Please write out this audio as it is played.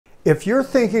If you're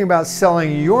thinking about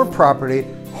selling your property,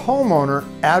 Homeowner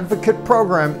Advocate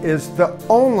Program is the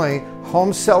only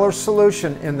home seller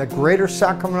solution in the greater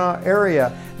Sacramento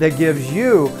area that gives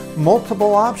you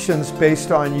multiple options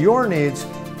based on your needs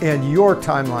and your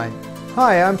timeline.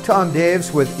 Hi, I'm Tom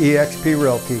Daves with eXp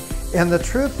Realty, and the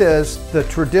truth is the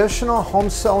traditional home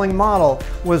selling model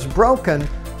was broken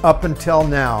up until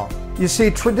now. You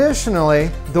see, traditionally,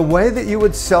 the way that you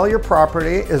would sell your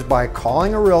property is by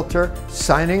calling a realtor,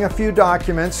 signing a few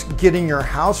documents, getting your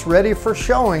house ready for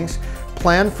showings,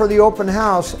 plan for the open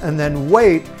house, and then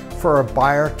wait for a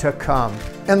buyer to come.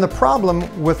 And the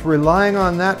problem with relying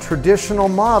on that traditional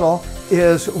model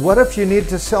is, what if you need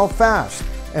to sell fast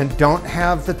and don't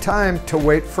have the time to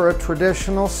wait for a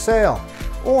traditional sale?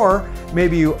 Or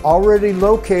maybe you already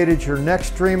located your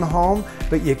next dream home,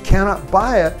 but you cannot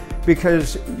buy it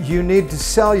because you need to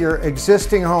sell your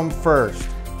existing home first.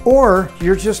 Or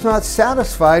you're just not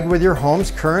satisfied with your home's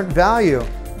current value.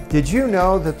 Did you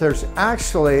know that there's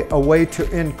actually a way to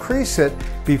increase it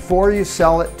before you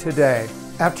sell it today?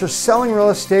 After selling real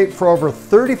estate for over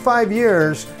 35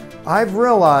 years, I've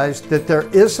realized that there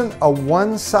isn't a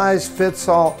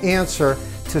one-size-fits-all answer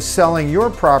to selling your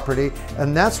property,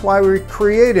 and that's why we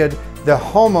created the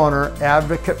Homeowner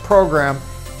Advocate Program.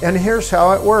 And here's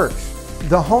how it works.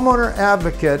 The Homeowner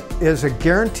Advocate is a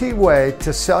guaranteed way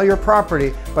to sell your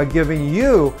property by giving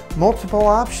you multiple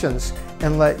options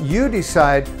and let you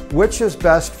decide which is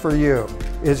best for you.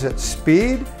 Is it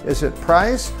speed, is it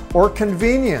price, or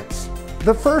convenience?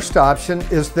 The first option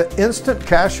is the instant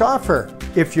cash offer.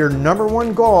 If your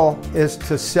 #1 goal is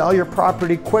to sell your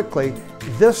property quickly,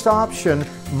 this option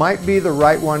might be the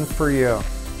right one for you.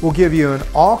 We'll give you an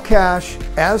all-cash,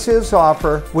 as-is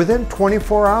offer within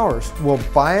 24 hours. We'll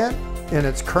buy it in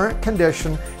its current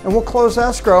condition, and we'll close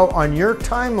escrow on your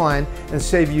timeline and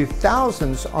save you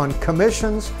thousands on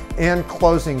commissions and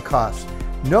closing costs.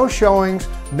 No showings,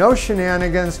 no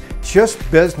shenanigans, just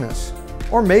business.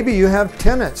 Or maybe you have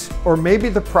tenants, or maybe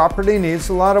the property needs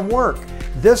a lot of work.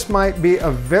 This might be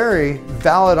a very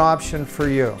valid option for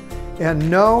you. And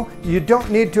no, you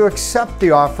don't need to accept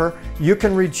the offer. You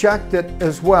can reject it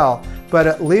as well, but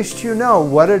at least you know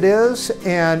what it is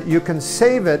and you can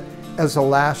save it as a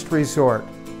last resort.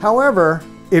 However,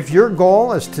 if your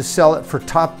goal is to sell it for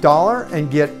top dollar and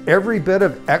get every bit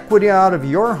of equity out of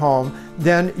your home,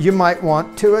 then you might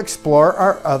want to explore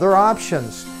our other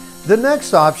options. The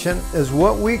next option is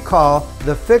what we call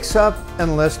the Fix Up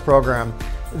and List program.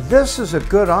 This is a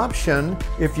good option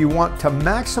if you want to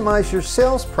maximize your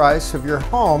sales price of your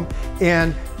home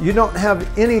and you don't have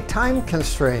any time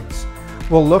constraints.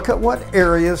 We'll look at what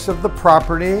areas of the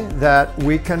property that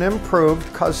we can improve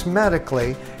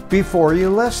cosmetically before you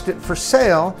list it for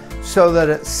sale so that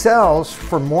it sells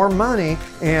for more money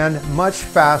and much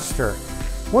faster.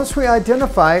 Once we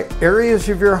identify areas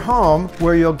of your home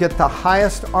where you'll get the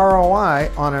highest ROI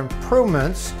on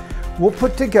improvements, we'll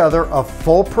put together a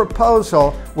full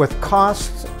proposal with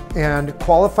costs and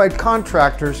qualified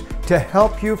contractors to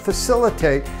help you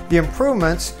facilitate the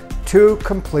improvements to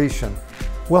completion.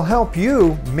 We'll help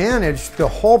you manage the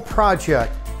whole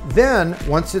project. Then,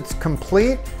 once it's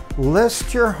complete,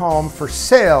 list your home for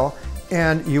sale,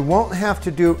 and you won't have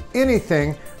to do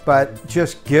anything but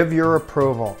just give your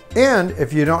approval. And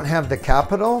if you don't have the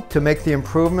capital to make the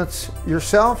improvements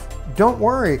yourself, don't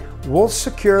worry. We'll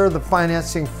secure the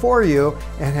financing for you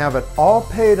and have it all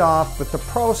paid off with the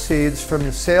proceeds from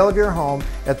the sale of your home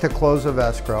at the close of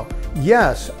escrow.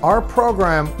 Yes, our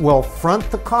program will front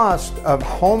the cost of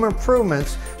home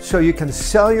improvements so you can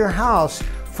sell your house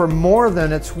for more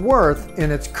than it's worth in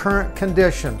its current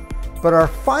condition. But our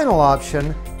final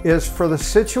option is for the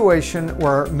situation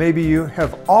where maybe you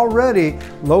have already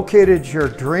located your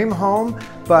dream home,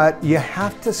 but you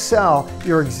have to sell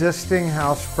your existing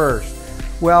house first.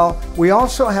 Well, we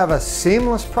also have a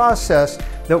seamless process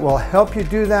that will help you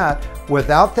do that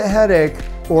without the headache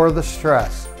or the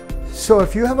stress. So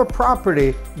if you have a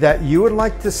property that you would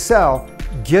like to sell,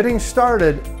 getting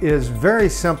started is very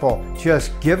simple.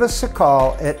 Just give us a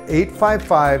call at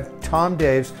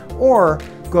 855-TOM-DAVES or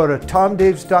go to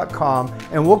tomdaves.com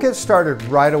and we'll get started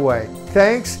right away.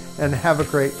 Thanks and have a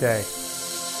great day.